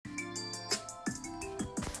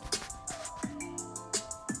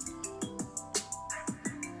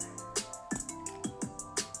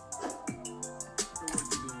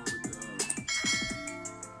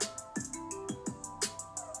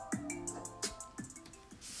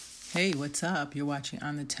Hey, what's up? You're watching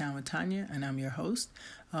On the Town with Tanya, and I'm your host.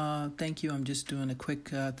 Thank you. I'm just doing a quick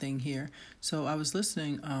thing here. So I was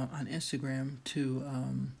listening on Instagram to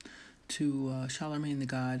Charlemagne the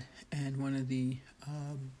God and one of the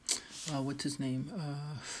what's his name?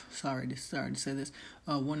 Sorry to say this.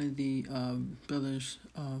 One of the brothers.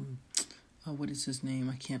 What is his name?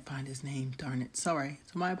 I can't find his name. Darn it. Sorry.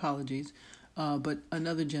 So my apologies. But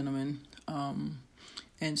another gentleman.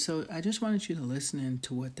 And so I just wanted you to listen in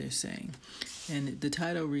to what they're saying. And the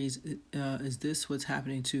title reads, is this what's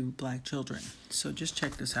happening to black children? So just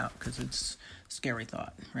check this out because it's a scary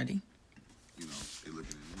thought. Ready? You know, they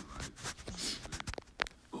looking at you like...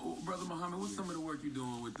 Oh, Brother Muhammad, what's some of the work you're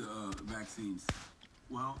doing with the vaccines?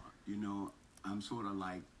 Well, you know, I'm sort of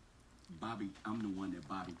like Bobby. I'm the one that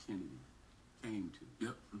Bobby Kennedy came to.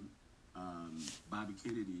 Yep. Bobby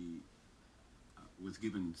Kennedy was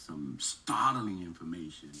given some startling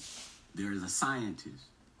information. There is a scientist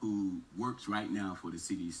who works right now for the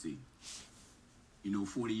CDC. You know,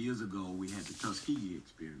 40 years ago, we had the Tuskegee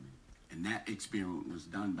experiment, and that experiment was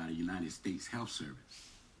done by the United States Health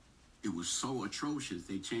Service. It was so atrocious,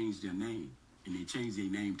 they changed their name, and they changed their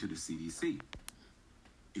name to the CDC.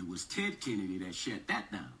 It was Ted Kennedy that shut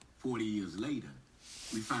that down. 40 years later,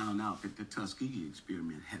 we found out that the Tuskegee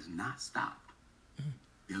experiment has not stopped.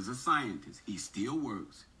 There's a scientist. He still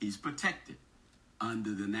works. He's protected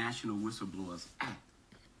under the National Whistleblowers Act.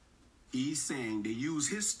 He's saying they use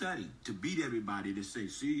his study to beat everybody to say,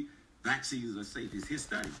 see, vaccines are safe. It's his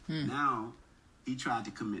study. Now, he tried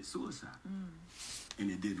to commit suicide, and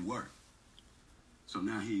it didn't work. So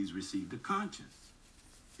now he's received a conscience.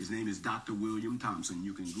 His name is Dr. William Thompson.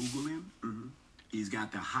 You can Google him. He's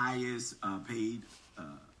got the highest paid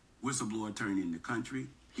whistleblower attorney in the country.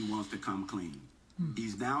 He wants to come clean.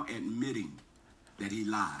 He's now admitting that he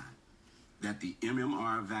lied, that the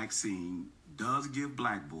MMR vaccine does give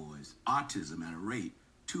black boys autism at a rate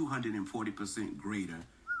 240% greater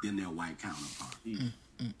than their white counterparts.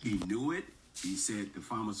 He knew it. He said the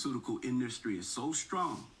pharmaceutical industry is so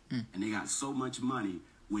strong and they got so much money.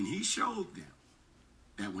 When he showed them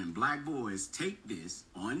that when black boys take this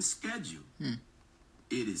on schedule, it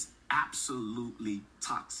is absolutely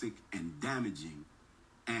toxic and damaging.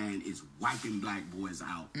 And it's wiping black boys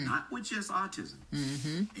out, not with just autism,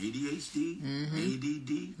 ADHD,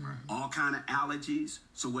 ADD, all kind of allergies.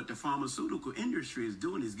 So what the pharmaceutical industry is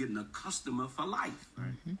doing is getting a customer for life,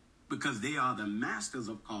 because they are the masters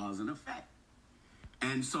of cause and effect.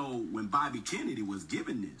 And so when Bobby Kennedy was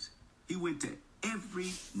given this, he went to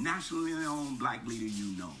every nationally owned black leader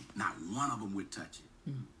you know. Not one of them would touch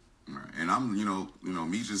it. Right. And I'm,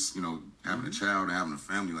 me just, having a child and having a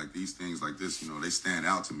family, like these things like this, they stand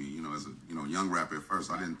out to me, as a, young rapper at first.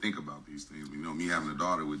 I didn't think about these things. Me having a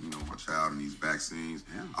daughter with, my child and these vaccines.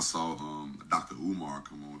 Yeah. I saw Dr. Umar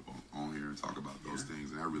come on here and talk about those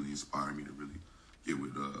things, and that really inspired me to really get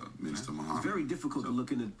with Minister Muhammad. It's very difficult to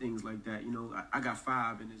look into things like that. I got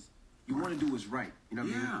 5, and you want to do what's right, what I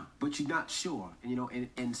mean? But you're not sure,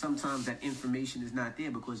 and sometimes that information is not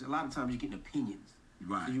there because a lot of times you're getting opinions.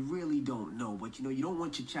 Right. So you really don't know, but you don't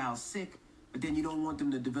want your child sick, but then you don't want them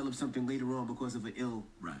to develop something later on because of an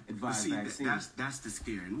ill-advised vaccine. That's the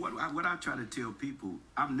scary. And what I try to tell people,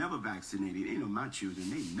 I've never vaccinated any of my children.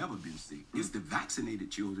 They've never been sick. It's the vaccinated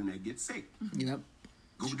children that get sick. Yep.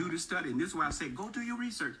 Go do the study, and this is why I say go do your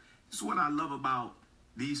research. This is what I love about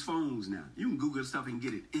these phones now. You can Google stuff and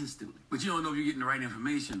get it instantly. But you don't know if you're getting the right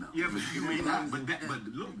information, though. Yeah, but you may not. But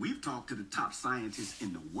look, we've talked to the top scientists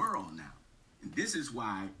in the world now. And this is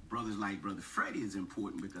why brothers like Brother Freddie is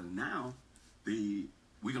important, because now we're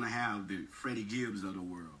going to have the Freddie Gibbs of the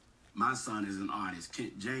world. My son is an artist,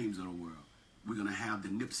 Kent James of the world. We're going to have the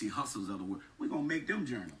Nipsey Hussles of the world. We're going to make them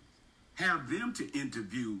journal. Have them to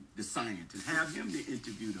interview the scientists. Have him to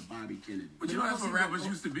interview the Bobby Kennedy. But that's what rappers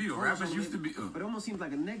used to be, though. Rappers used to be... But it almost seems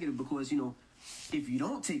like a negative because, if you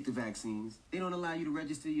don't take the vaccines, they don't allow you to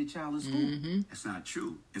register your child in school. That's not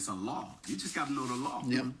true. It's a law. You just got to know the law.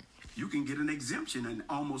 Yep. You can get an exemption in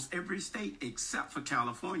almost every state except for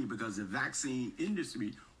California because the vaccine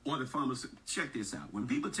industry or the pharmaceutical... Check this out. When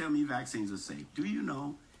people tell me vaccines are safe, do you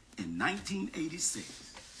know in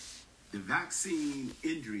 1986, the Vaccine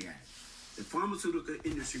Injury Act, the pharmaceutical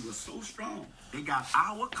industry was so strong, they got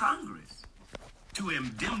our Congress to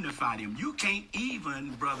indemnify them. You can't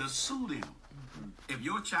even, brother, sue them. If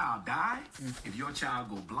your child dies, if your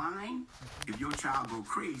child go blind, if your child go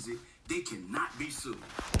crazy, they cannot be sued.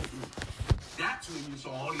 That's when you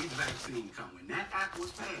saw all these vaccines come. When that act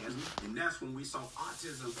was passed, and that's when we saw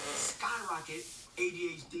autism skyrocket,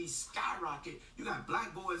 ADHD skyrocket. You got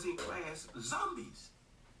black boys in class, zombies.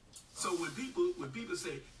 So when people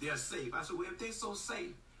say they're safe, I said, well, if they're so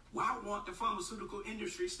safe, Why won't the pharmaceutical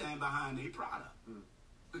industry stand behind their product?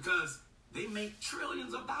 Because they make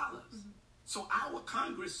trillions of dollars. So our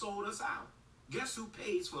Congress sold us out. Guess who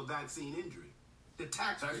pays for vaccine injury? The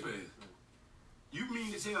taxpayers. You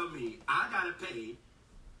mean to tell me I gotta pay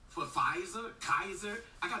for Pfizer, Kaiser?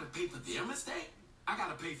 I gotta pay for their mistake? I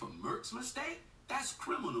gotta pay for Merck's mistake? That's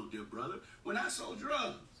criminal, dear brother. When I sold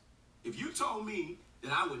drugs, if you told me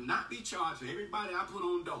that I would not be charged for everybody I put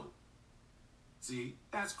on dope, see,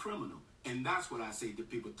 that's criminal. And that's what I say to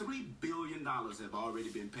people. $3 billion have already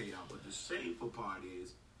been paid out. But the shameful part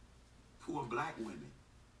is poor black women,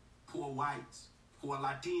 poor whites, poor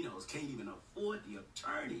Latinos can't even afford the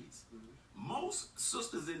attorneys. Most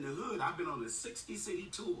sisters in the hood, I've been on a 60-city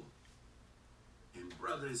tour. And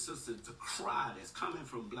brothers and sisters, the cry that's coming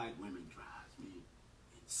from black women drives me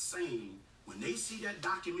insane. When they see that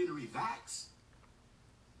documentary Vax,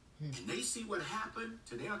 and they see what happened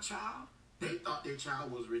to their child, they thought their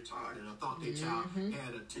child was retarded or thought their child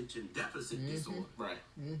had attention deficit disorder. Right.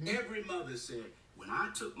 Every mother said, when I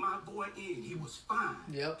took my boy in, he was fine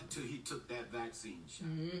until he took that vaccine shot.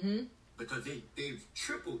 Because they've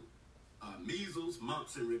tripled measles,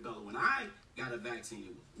 mumps, and rubella. When I got a vaccine,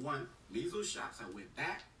 it was 1, measles shots. I went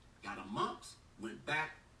back, got a mumps, went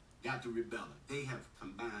back, got the rubella. They have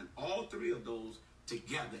combined all 3 of those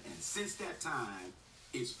together. And since that time,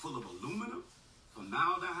 it's full of aluminum,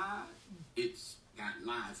 formaldehyde, it's got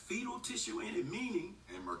live fetal tissue in it, meaning,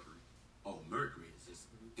 And mercury. oh, mercury is just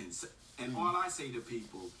insane. And all I say to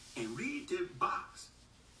people, and read the box.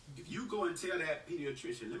 If you go and tell that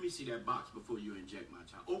pediatrician, let me see that box before you inject my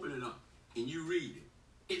child. Open it up, and you read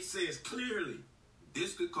it. It says clearly,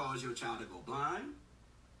 this could cause your child to go blind,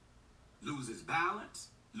 lose his balance,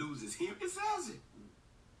 lose his hearing. It says it.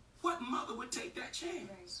 What mother would take that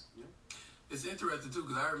chance? It's interesting, too,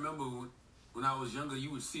 because I remember when I was younger,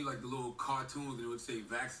 you would see, like, the little cartoons, and it would say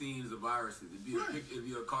vaccines or viruses. It'd be, it'd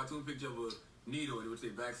be a cartoon picture of a needle, and it would say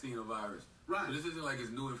vaccine or virus. Right. So this isn't like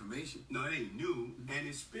it's new information. No, it ain't new, and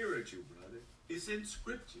it's spiritual, brother. It's in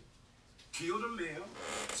scripture. Kill the male,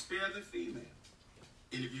 spare the female.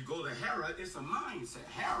 And if you go to Herod, it's a mindset.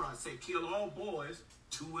 Herod said, kill all boys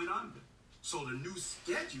 2 and under. So the new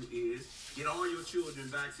schedule is get all your children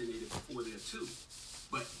vaccinated before they're 2.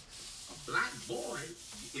 But a black boy,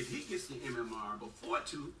 if he gets the MMR before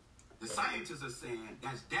 2, the scientists are saying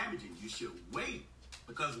that's damaging. You should wait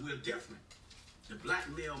because we're different. The black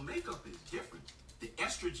male makeup is different. The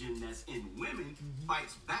estrogen that's in women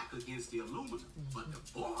fights back against the aluminum. But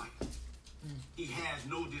the boy, he has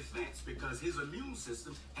no defense because his immune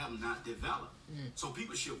system have not developed. So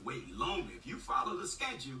people should wait longer. If you follow the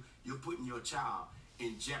schedule, you're putting your child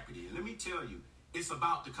in jeopardy. And let me tell you, it's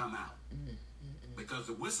about to come out. Because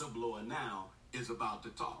the whistleblower now is about to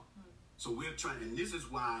talk. So we're trying, and this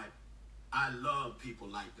is why I love people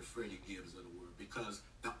like the Freddie Gibbs of the world, because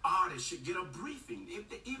the artists should get a briefing.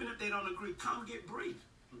 Even if they don't agree, come get briefed.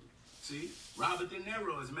 See, Robert De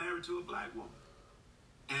Niro is married to a black woman.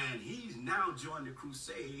 And he's now joined the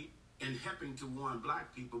crusade in helping to warn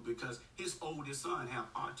black people because his oldest son have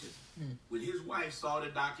autism. When his wife saw the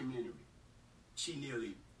documentary, she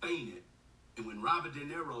nearly fainted. And when Robert De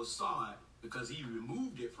Niro saw it, because he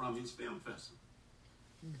removed it from his film festival,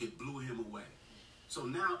 it blew him away. So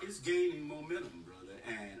now it's gaining momentum, brother.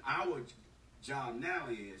 And our job now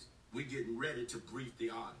is we're getting ready to brief the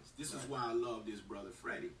artists. This is why I love this brother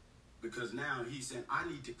Freddie, because now he said, I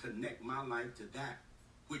need to connect my life to that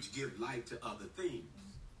which give life to other things.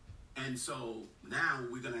 And so now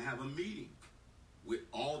we're going to have a meeting with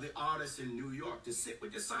all the artists in New York to sit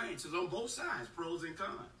with the scientists on both sides, pros and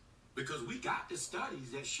cons. Because we got the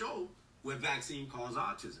studies that show where vaccine causes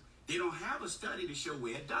autism. They don't have a study to show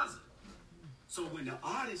where it doesn't. So when the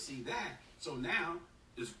artists see that, so now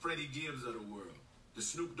there's Freddie Gibbs of the world, the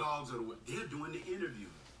Snoop Dogg's of the world, they're doing the interview.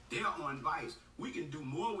 They're on Vice. We can do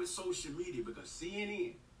more with social media because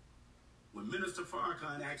CNN, when Minister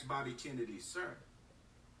Farrakhan asked Bobby Kennedy, sir,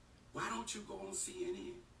 why don't you go on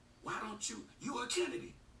CNN? Why don't you? You're a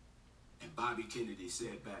Kennedy. And Bobby Kennedy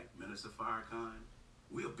said back, Minister Farrakhan,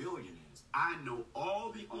 we're billionaires. I know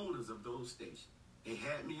all the owners of those stations. They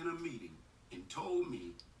had me in a meeting and told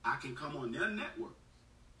me I can come on their network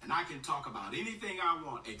and I can talk about anything I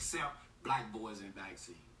want except black boys and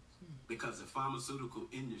vaccines. Because the pharmaceutical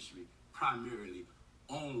industry primarily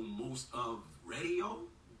own most of radio,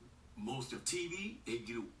 most of TV. They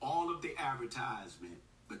do all of the advertisement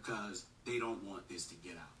because they don't want this to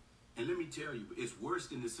get out. And let me tell you, it's worse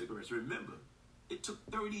than the cigarettes. Remember, it took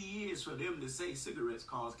 30 years for them to say cigarettes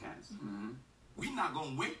cause cancer. We're not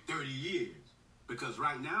going to wait 30 years because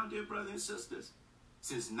right now, dear brothers and sisters,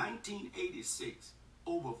 since 1986,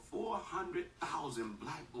 over 400,000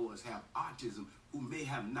 black boys have autism who may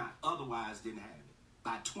have not otherwise didn't have it.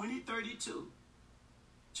 By 2032,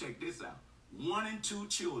 check this out, 1 in 2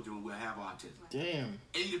 children will have autism. Damn.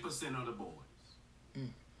 80% of the boys.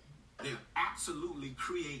 They're absolutely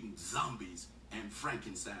creating zombies and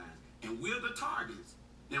Frankenstein, and we're the targets.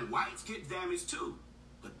 Now, whites get damaged too,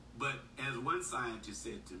 but as one scientist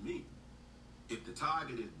said to me, if the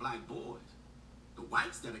target is black boys, the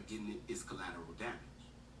whites that are getting it is collateral damage.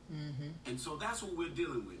 And so that's what we're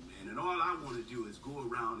dealing with, man. And all I want to do is go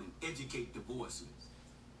around and educate the voiceless.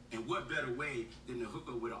 And what better way than to hook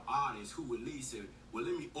up with an artist who at least said, well,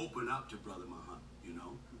 let me open up to Brother Muhammad, you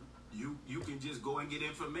know? You can just go and get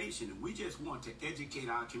information. And we just want to educate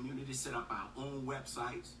our community, set up our own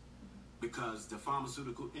websites, because the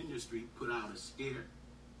pharmaceutical industry put out a scare.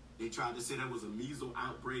 They tried to say there was a measles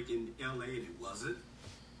outbreak in LA, and it wasn't.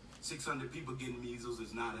 600 people getting measles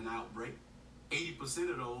is not an outbreak.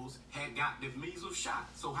 80% of those had got the measles shot.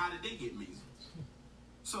 So how did they get measles?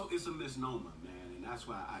 So it's a misnomer, man. And that's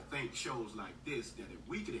why I think shows like this, that if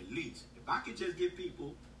we could at least, if I could just get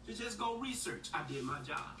people to just go research, I did my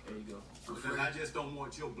job. There you go. Because I just don't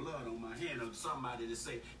want your blood on my hand or somebody to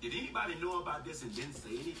say, did anybody know about this and didn't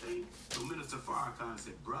say anything? So Minister Farrakhan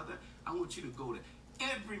said, brother, I want you to go to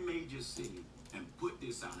every major city and put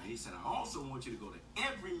this out. And he said, I also want you to go to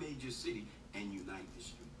every major city and unite the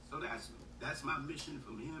streets. So that's my mission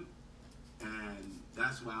from him. And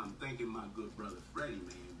that's why I'm thanking my good brother Freddie,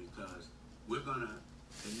 man, because we're going to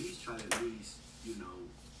at least try to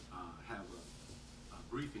have a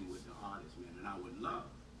briefing with the artists, man. And I would love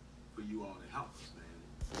for you all to help us,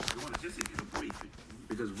 man. We want to just get a briefing.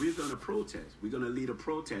 Because we're going to protest. We're going to lead a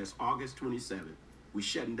protest August 27th. We're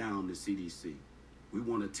shutting down the CDC. We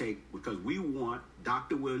want to because we want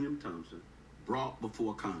Dr. William Thompson brought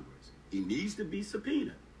before Congress. He needs to be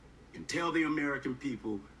subpoenaed and tell the American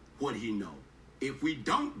people what he knows. If we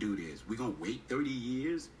don't do this, we're going to wait 30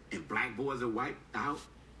 years and black boys are wiped out,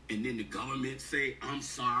 and then the government say, I'm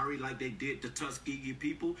sorry, like they did to Tuskegee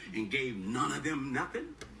people and gave none of them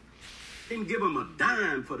nothing. Didn't give them a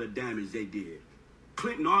dime for the damage they did.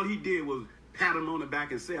 Clinton, all he did was pat him on the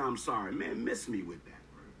back and say, I'm sorry. Man, miss me with that.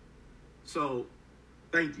 So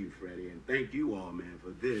thank you, Freddie, and thank you all, man,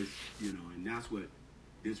 for this, and that's what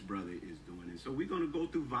this brother is doing. And so we're going to go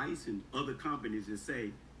through Vice and other companies and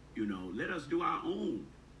say, let us do our own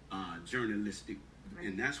journalistic,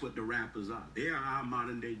 and that's what the rappers are. They are our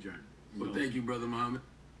modern-day journalists. Well, thank you, Brother Muhammad.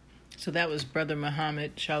 So that was Brother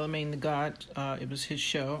Muhammad, Charlemagne the God. It was his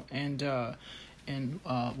show, and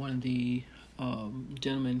one of the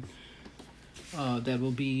gentlemen that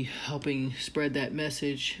will be helping spread that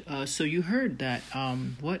message. So you heard that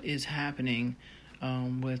what is happening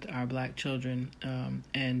with our black children,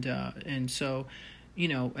 and so,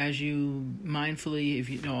 as you mindfully,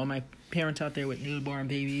 if all my parents out there with newborn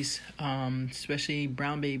babies, especially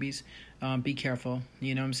brown babies, be careful.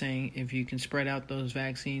 You know what I'm saying? If you can spread out those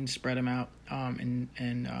vaccines, spread them out, and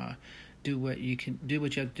do what you have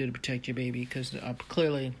to do to protect your baby, because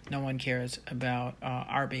clearly no one cares about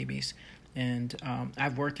our babies. And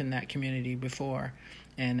I've worked in that community before,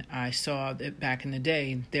 and I saw that back in the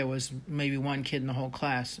day there was maybe one kid in the whole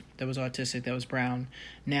class that was autistic, that was brown.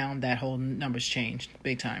 Now that whole number's changed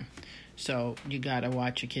big time. So you gotta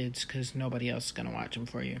watch your kids, because nobody else is gonna watch them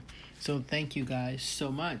for you. So thank you guys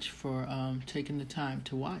so much for taking the time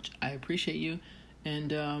to watch. I appreciate you.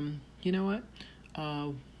 And you know what?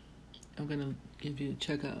 I'm gonna give you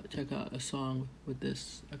check out a song with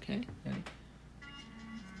this. Okay, ready?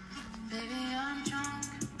 Baby, I'm drunk,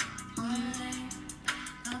 one day.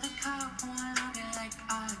 Know the cop won't love you like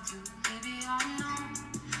I do. Baby, I know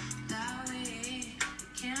that we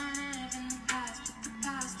can't live in the past, but the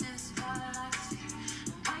past is all I see.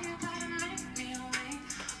 Why you gotta make me wait?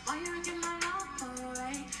 Why you get my love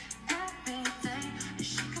away every day?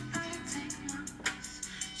 She could probably take my place.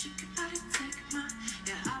 She could probably take my.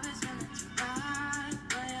 Yeah, I was willing to ride,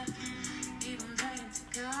 but even praying to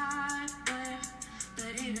God,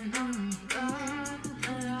 but even though.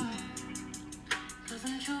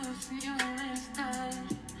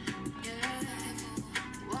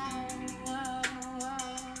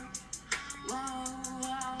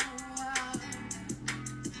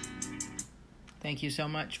 Thank you so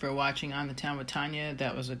much for watching On the Town with Tanya.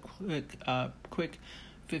 That was a quick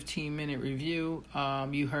 15-minute review.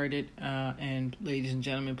 You heard it. And ladies and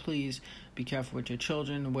gentlemen, please be careful with your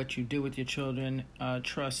children, what you do with your children.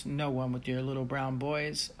 Trust no one with your little brown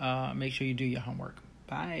boys. Make sure you do your homework.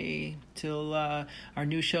 Bye. Till our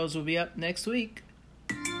new shows will be up next week.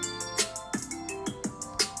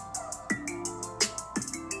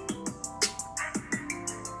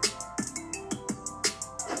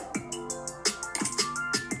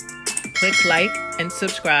 click like and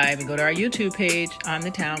subscribe and go to our YouTube page, On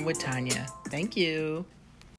the Town with Tanya. Thank you.